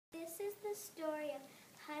story of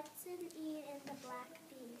Hudson, Ian, and the Black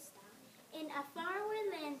Beanstalk. In a faraway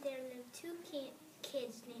land there lived two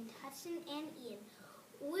kids named Hudson and Ian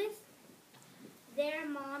with their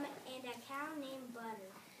mom and a cow named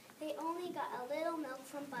Butter. They only got a little milk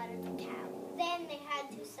from Butter the cow. Then they had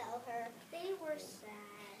to sell her. They were sad.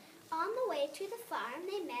 On the way to the farm,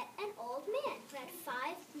 they met an old man who had 5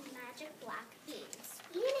 magic black beans.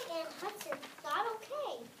 Ian and Hudson thought,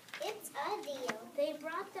 okay, it's a deal. They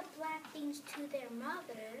brought the black beans to their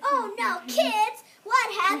mother. Oh no, kids!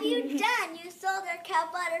 What have you done? You sold our cow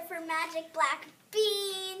Butter for magic black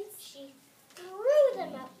beans. She threw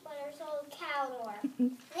them up Butter's old cow door.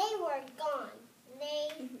 They were gone.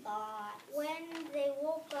 They thought. When they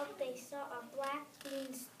woke up, they saw a black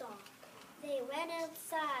beanstalk. They went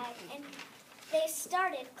outside and they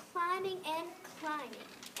started climbing and climbing.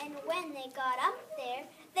 And when they got up there,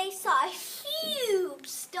 they saw a huge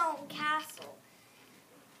stone castle.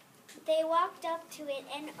 They walked up to it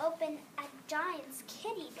and opened a giant's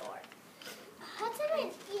kitty door. Hudson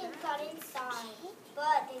and Ian got inside,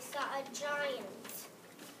 but they saw a giant.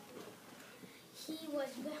 He was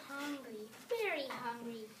hungry, very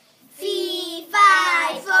hungry. Fee,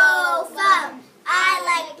 fi, fo, fum. I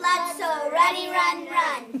like blood, so runny, run,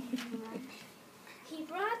 run. He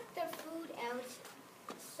brought the food out,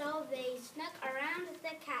 so they snuck around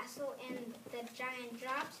the castle and the giant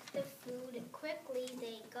dropped the food. Quickly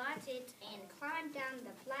they got it and climbed down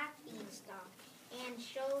the black beanstalk and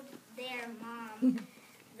showed their mom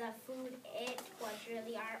the food. It was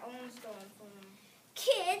really our own stolen food.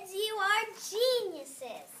 Kids, you are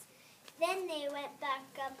geniuses. Then they went back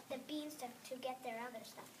up the beanstalk to get their other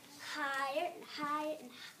stuff. Higher and higher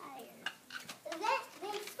and higher. Then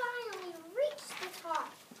they finally reached the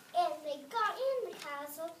top. And they got in the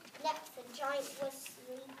castle. Next, the giant was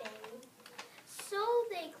sleeping. So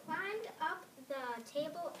they climbed up the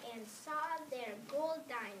table and saw their gold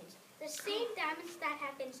diamonds. The same diamonds that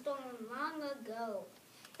had been stolen long ago.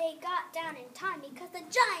 They got down in time because the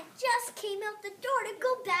giant just came out the door to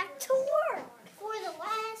go back to work. For the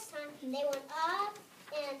last time, they went up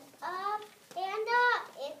and up and up.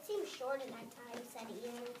 It seemed short in that time, said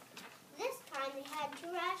Ian. This time they had to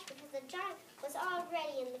rush because the giant was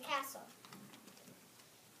already in the castle.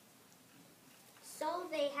 So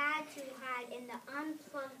they had to hide in the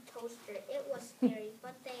unplugged toaster. It was scary,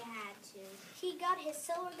 but they had to. He got his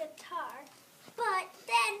silver guitar, but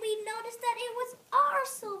then we noticed that it was our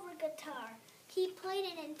silver guitar. He played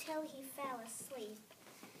it until he fell asleep.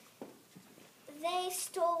 They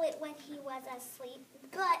stole it when he was asleep,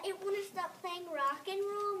 but it wouldn't stop playing rock and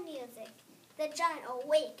roll music. The giant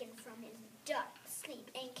awakened from his dark sleep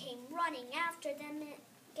and came running after them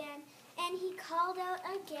again, and he called out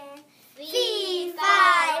again, Fee,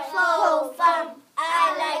 fi, fo, fum.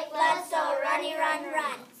 I like blood, so runny, run,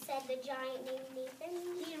 run, said the giant named Nathan.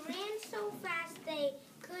 He ran so fast they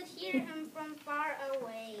could hear him from far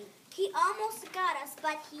away. He almost got us,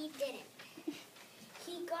 but he didn't.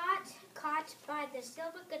 He got caught by the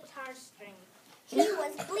silver guitar string. He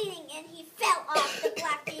was bleeding and he fell off the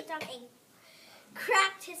black beanstalk and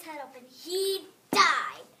cracked his head open. He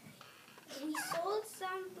died. We sold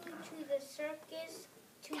some food to the circus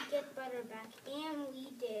to get Butter back, and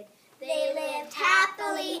we did. They lived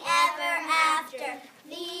happily ever after.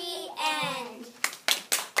 The end.